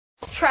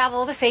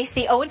travel to face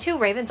the 0-2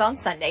 Ravens on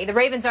Sunday. The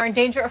Ravens are in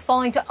danger of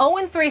falling to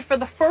 0-3 for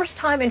the first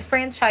time in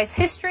franchise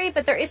history,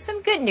 but there is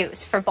some good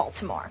news for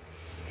Baltimore.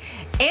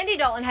 Andy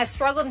Dalton has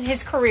struggled in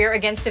his career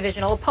against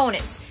divisional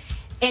opponents,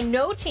 and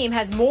no team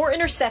has more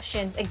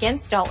interceptions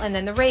against Dalton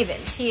than the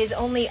Ravens. He is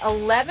only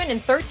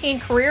 11-13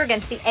 career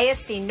against the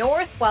AFC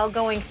North, while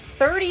going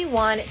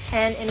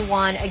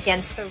 31-10-1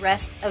 against the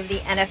rest of the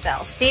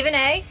NFL. Stephen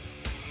A.,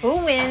 who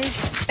wins,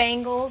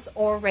 Bengals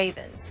or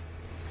Ravens?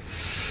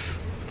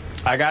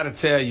 I got to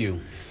tell you,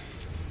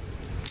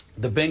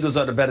 the Bengals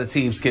are the better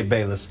team, Skip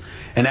Bayless.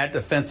 And that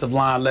defensive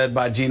line led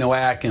by Geno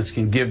Atkins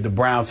can give the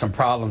Browns some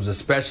problems,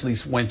 especially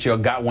when your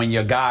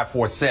guy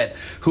Forsett,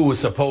 who was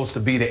supposed to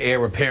be the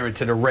heir apparent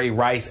to the Ray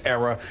Rice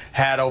era,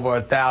 had over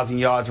 1,000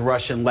 yards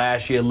rushing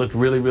last year, looked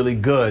really, really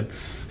good,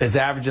 is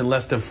averaging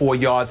less than 4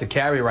 yards a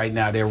carry right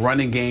now. Their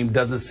running game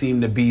doesn't seem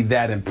to be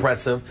that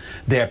impressive.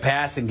 Their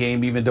passing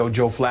game, even though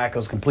Joe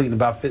Flacco's completing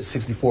about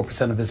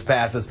 64% of his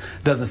passes,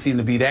 doesn't seem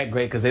to be that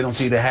great because they don't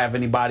seem to have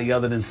anybody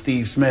other than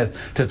Steve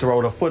Smith to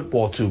throw the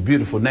football to.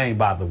 Beautiful name,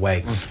 by the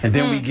way. And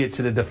then we get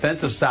to the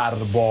defensive side of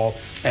the ball,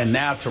 and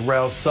now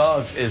Terrell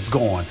Suggs is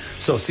gone.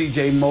 So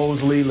C.J.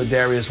 Mosley,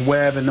 Ladarius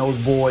Webb, and those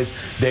boys,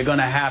 they're going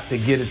to have to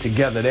get it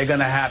together. They're going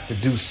to have to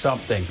do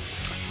something.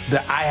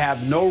 I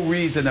have no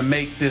reason to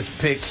make this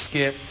pick,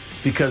 Skip,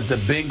 because the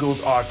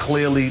Bengals are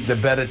clearly the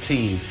better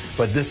team.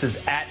 But this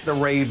is at the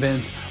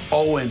Ravens.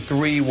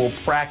 0-3 will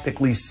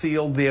practically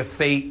seal their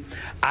fate.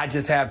 I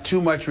just have too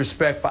much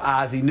respect for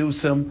Ozzie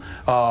Newsome,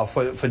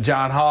 for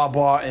John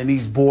Harbaugh and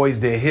these boys,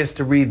 their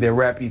history, their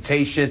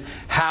reputation,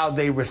 how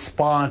they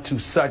respond to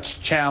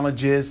such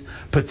challenges,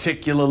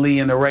 particularly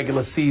in the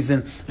regular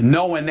season,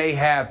 knowing they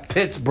have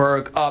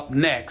Pittsburgh up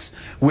next,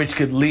 which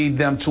could lead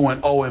them to an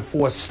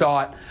 0-4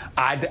 start.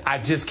 I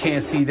just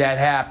can't see that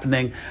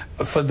happening.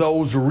 For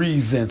those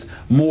reasons,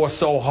 more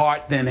so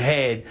heart than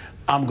head,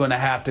 I'm going to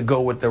have to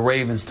go with the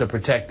Ravens to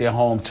protect their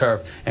home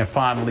turf and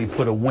finally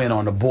put a win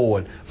on the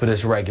board for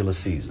this regular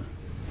season.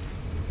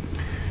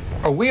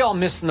 Are we all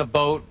missing the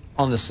boat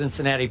on the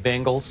Cincinnati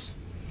Bengals?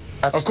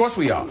 Of course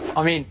we are.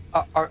 I mean,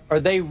 are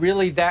they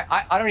really that?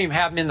 I don't even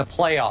have them in the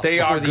playoffs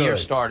before the year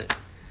started.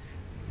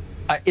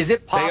 Is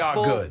it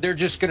possible they're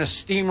just going to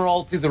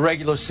steamroll through the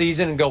regular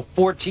season and go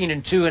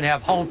 14-2 and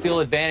have home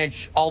field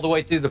advantage all the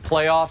way through the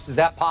playoffs? Is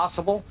that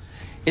possible?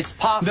 It's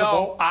possible.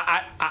 No,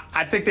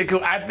 I think they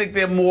could. I think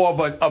they're more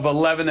of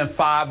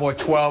 11-5 or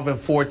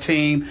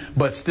 12-14,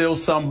 but still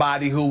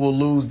somebody who will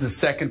lose the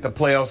second the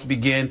playoffs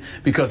begin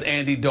because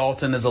Andy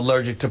Dalton is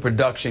allergic to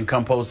production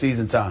come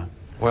postseason time.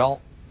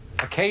 Well,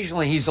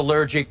 occasionally he's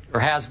allergic or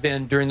has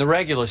been during the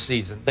regular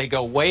season. They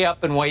go way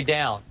up and way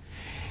down.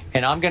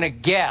 And I'm going to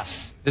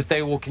guess that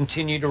they will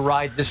continue to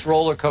ride this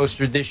roller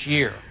coaster this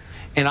year.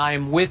 And I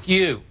am with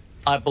you.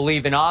 I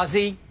believe in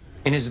Ozzie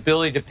and his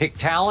ability to pick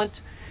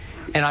talent.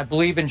 And I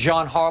believe in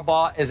John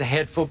Harbaugh as a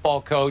head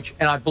football coach.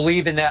 And I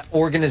believe in that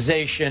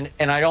organization.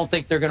 And I don't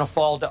think they're going to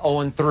fall to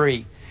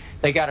 0-3.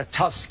 They got a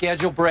tough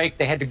schedule break.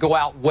 They had to go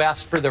out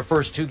west for their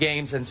first 2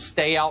 games and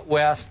stay out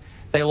west.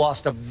 They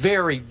lost a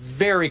very,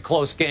 very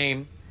close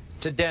game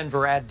to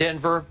Denver at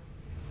Denver.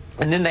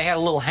 And then they had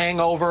a little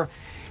hangover.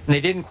 And they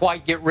didn't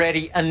quite get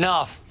ready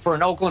enough for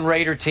an Oakland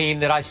Raider team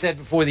that I said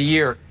before the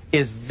year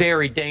is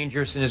very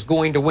dangerous and is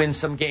going to win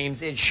some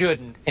games it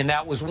shouldn't. And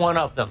that was one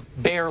of them,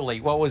 barely.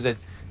 What was it,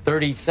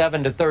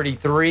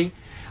 37-33?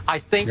 I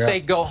think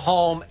they go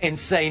home and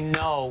say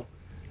no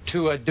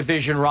to a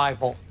division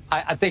rival.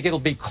 I think it'll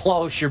be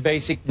close, your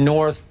basic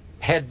North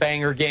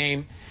headbanger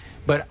game.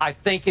 But I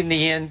think in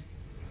the end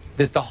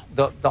that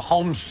the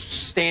home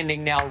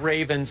standing now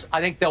Ravens,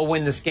 I think they'll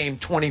win this game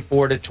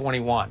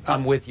 24-21.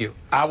 I'm with you.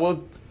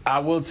 I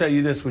will tell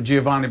you this with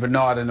Giovanni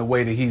Bernard and the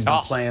way that he's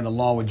been playing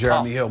along with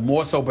Jeremy Hill.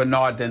 More so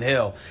Bernard than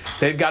Hill.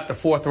 They've got the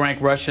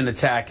 4th-ranked rushing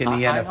attack in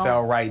the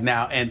NFL right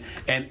now. And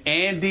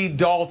Andy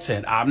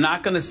Dalton, I'm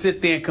not going to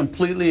sit there and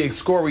completely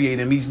excoriate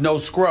him. He's no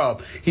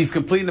scrub. He's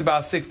completing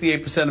about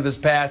 68% of his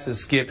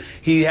passes, Skip.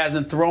 He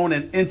hasn't thrown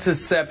an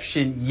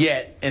interception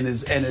yet, and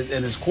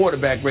his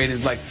quarterback rating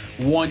is like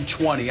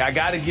 120. I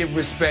got to give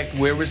respect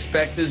where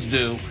respect is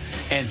due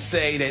and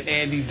say that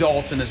Andy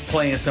Dalton is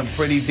playing some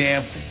pretty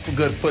damn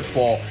good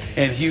football,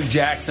 and Hugh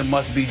Jackson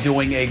must be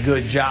doing a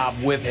good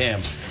job with him.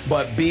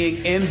 But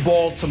being in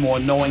Baltimore,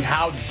 knowing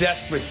how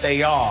desperate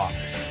they are,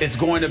 it's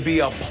going to be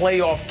a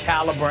playoff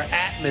caliber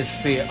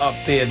atmosphere up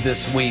there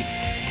this week.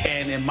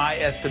 And in my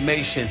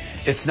estimation,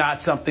 it's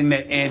not something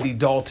that Andy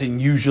Dalton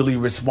usually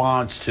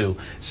responds to.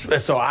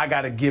 So I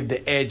got to give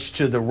the edge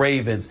to the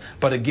Ravens.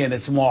 But again,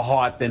 it's more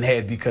heart than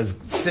head because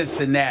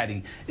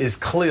Cincinnati is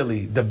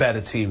clearly the better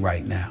team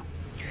right now.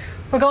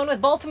 We're going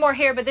with Baltimore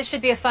here, but this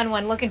should be a fun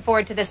one. Looking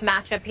forward to this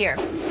matchup here.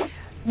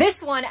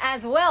 This one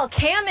as well.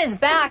 Cam is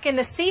back, and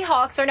the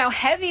Seahawks are now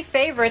heavy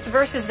favorites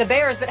versus the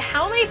Bears. But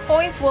how many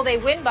points will they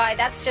win by?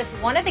 That's just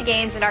one of the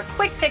games in our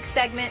quick pick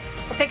segment.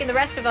 We're picking the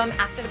rest of them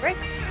after the break.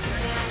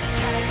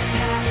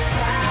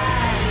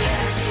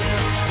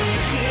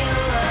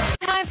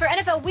 Time for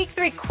NFL Week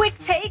 3 quick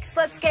takes.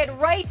 Let's get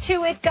right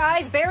to it,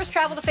 guys. Bears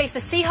travel to face the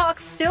Seahawks.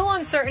 Still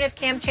uncertain if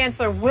Cam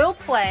Chancellor will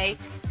play.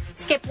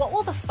 Skip, what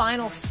will the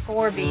final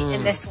score be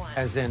in this one?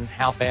 As in,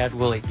 how bad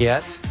will it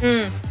get?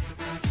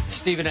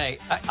 Stephen A.,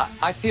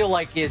 I feel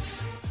like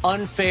it's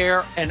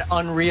unfair and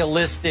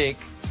unrealistic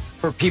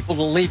for people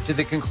to leap to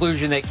the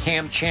conclusion that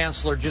Cam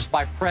Chancellor, just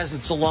by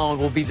presence alone,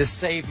 will be the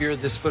savior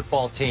of this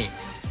football team.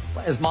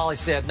 As Molly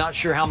said, not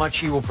sure how much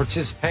he will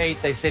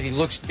participate. They said he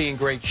looks to be in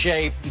great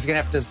shape. He's going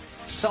to have to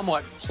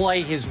somewhat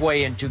play his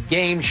way into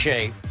game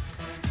shape.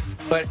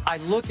 But I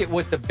look at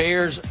what the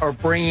Bears are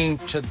bringing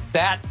to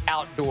that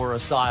outdoor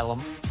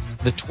asylum,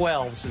 the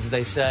 12s, as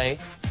they say.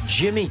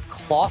 Jimmy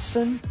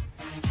Clausen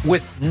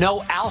with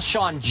no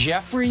Alshon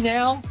Jeffrey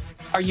now?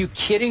 Are you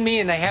kidding me?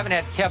 And they haven't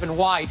had Kevin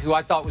White, who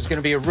I thought was going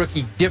to be a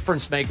rookie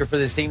difference maker for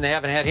this team. They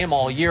haven't had him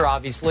all year,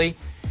 obviously.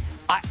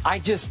 I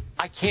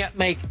can't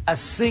make a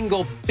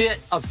single bit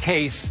of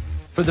case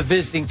for the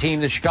visiting team,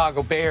 the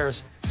Chicago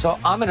Bears. So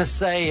I'm going to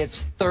say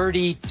it's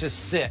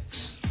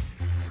 30-6.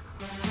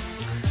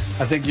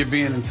 I think you're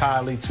being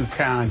entirely too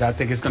kind. I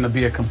think it's going to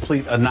be a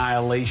complete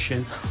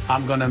annihilation.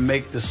 I'm going to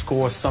make the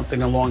score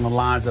something along the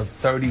lines of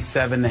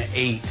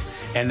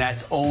 37-8, and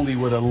that's only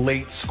with a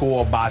late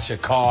score by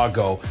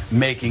Chicago,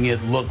 making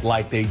it look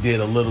like they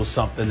did a little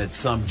something at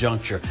some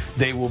juncture.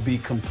 They will be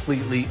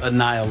completely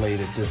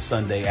annihilated this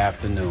Sunday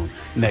afternoon.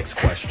 Next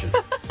question.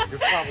 You're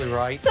probably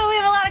right. So we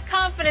have a lot of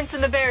confidence in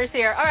the Bears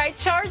here. All right,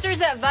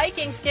 Chargers at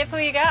Vikings. Skip, who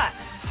you got?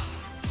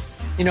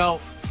 You know,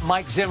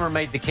 Mike Zimmer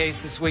made the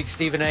case this week,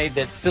 Stephen A.,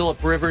 that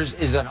Phillip Rivers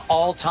is an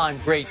all-time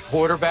great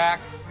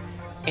quarterback,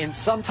 and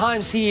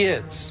sometimes he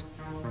is.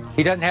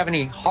 He doesn't have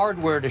any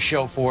hardware to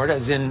show for it,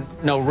 as in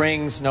no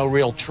rings, no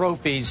real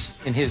trophies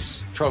in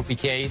his trophy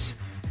case.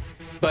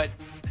 But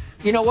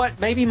you know what?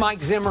 Maybe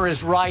Mike Zimmer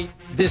is right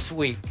this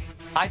week.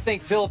 I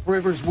think Phillip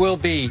Rivers will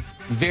be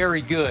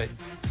very good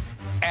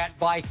at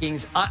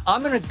Vikings.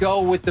 I'm going to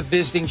go with the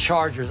visiting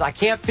Chargers. I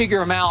can't figure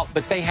them out,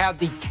 but they have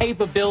the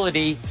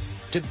capability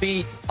to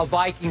beat a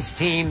Vikings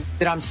team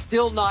that I'm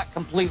still not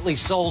completely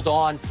sold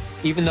on,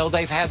 even though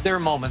they've had their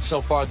moments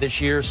so far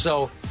this year.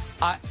 So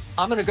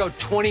I'm going to go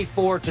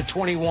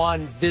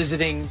 24-21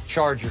 visiting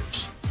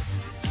Chargers.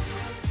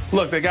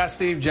 Look, they got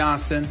Steve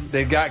Johnson,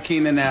 they've got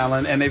Keenan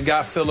Allen, and they've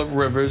got Phillip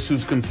Rivers,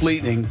 who's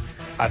completing,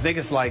 I think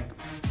it's like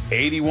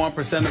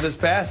 81% of his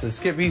passes.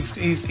 Skip,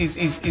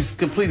 he's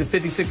completed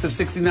 56 of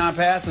 69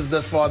 passes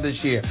thus far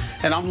this year.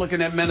 And I'm looking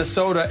at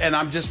Minnesota, and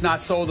I'm just not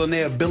sold on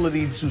their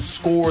ability to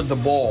score the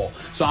ball.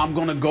 So I'm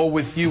going to go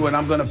with you, and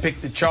I'm going to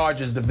pick the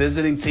Chargers, the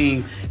visiting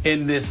team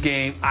in this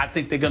game. I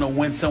think they're going to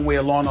win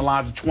somewhere along the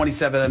lines of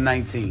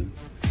 27-19.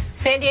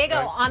 San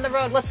Diego on the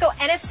road. Let's go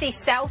NFC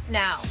South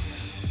now.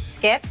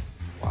 Skip?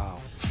 Wow.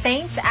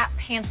 Saints at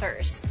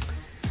Panthers.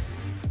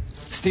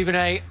 Stephen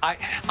A.,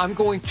 I'm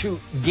going to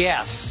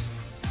guess.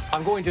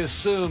 I'm going to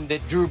assume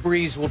that Drew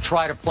Brees will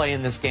try to play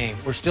in this game.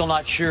 We're still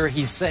not sure.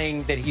 He's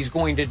saying that he's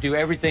going to do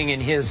everything in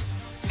his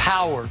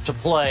power to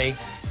play,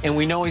 and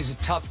we know he's a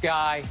tough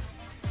guy.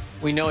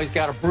 We know he's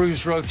got a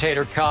bruised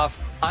rotator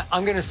cuff.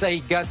 I'm going to say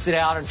he guts it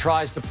out and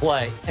tries to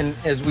play. And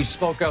as we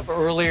spoke of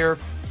earlier,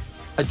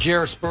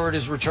 Jarris Byrd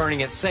is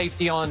returning at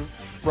safety on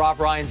Rob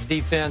Ryan's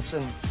defense,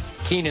 and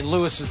Keenan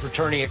Lewis is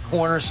returning at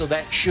corner, so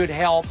that should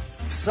help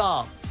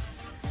some.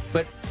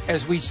 But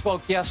as we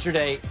spoke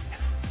yesterday,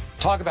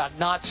 talk about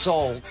not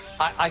sold.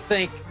 I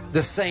think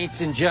the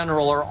Saints in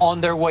general are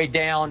on their way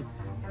down,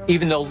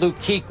 even though Luke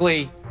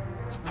Kuechly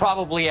is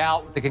probably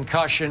out with the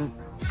concussion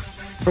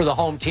for the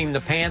home team, the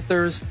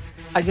Panthers.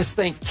 I just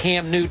think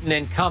Cam Newton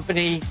and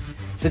company,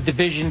 it's a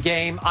division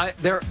game.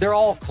 They're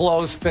all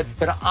close, but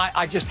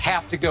I just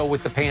have to go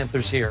with the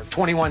Panthers here,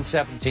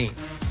 21-17.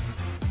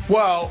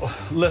 Well,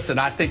 listen,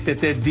 I think that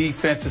their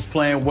defense is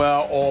playing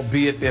well,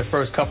 albeit their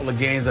first couple of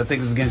games, I think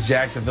it was against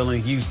Jacksonville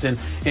and Houston.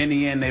 In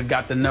the end, they've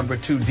got the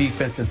 #2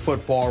 defense in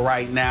football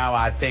right now.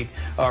 I think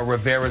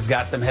Rivera's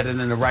got them headed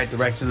in the right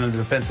direction on the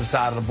defensive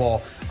side of the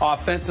ball.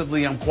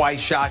 Offensively, I'm quite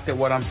shocked at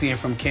what I'm seeing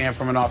from Cam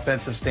from an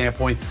offensive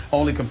standpoint,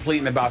 only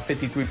completing about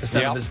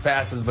 53% of his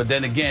passes. But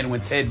then again,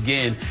 when Ted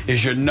Ginn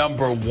is your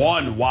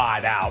 #1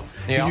 wide out,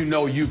 you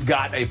know you've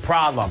got a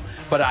problem.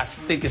 But I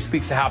think it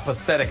speaks to how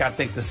pathetic I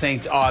think the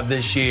Saints are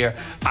this year.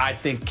 I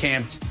think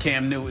Cam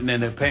Newton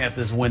and the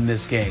Panthers win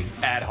this game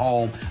at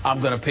home.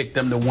 I'm going to pick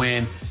them to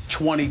win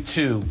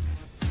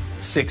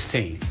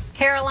 22-16.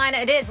 Carolina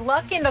it is.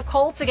 Luck in the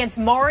Colts against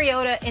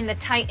Mariota in the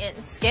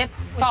Titans. Skip?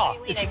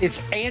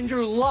 It's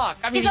Andrew Luck.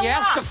 I mean, he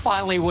has to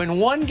finally win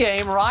one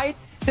game, right?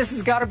 This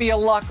has got to be a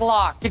luck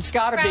lock. It's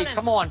got to be,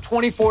 come on,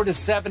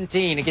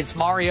 24-17 against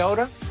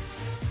Mariota.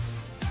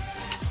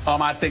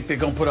 I think they're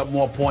going to put up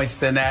more points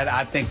than that.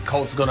 I think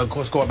Colts are going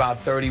to score about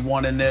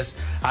 31 in this.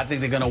 I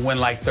think they're going to win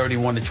like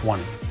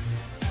 31-20.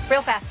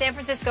 Real fast, San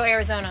Francisco,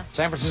 Arizona.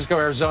 San Francisco,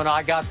 Arizona.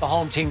 I got the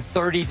home team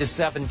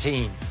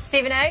 30-17.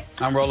 Stephen A.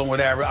 I'm rolling with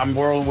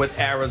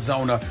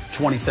Arizona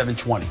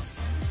 27-20.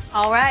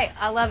 All right,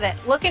 I love it.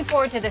 Looking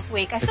forward to this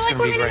week. I feel like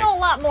we're going to know a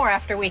lot more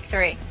after week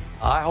 3.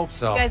 I hope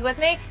so. You guys with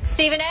me?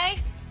 Stephen A.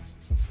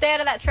 Stay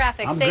out of that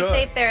traffic. Stay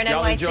safe there in NYC.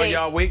 Y'all enjoy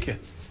y'all weekend.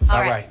 All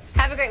right.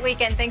 Have a great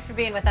weekend. Thanks for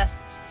being with us.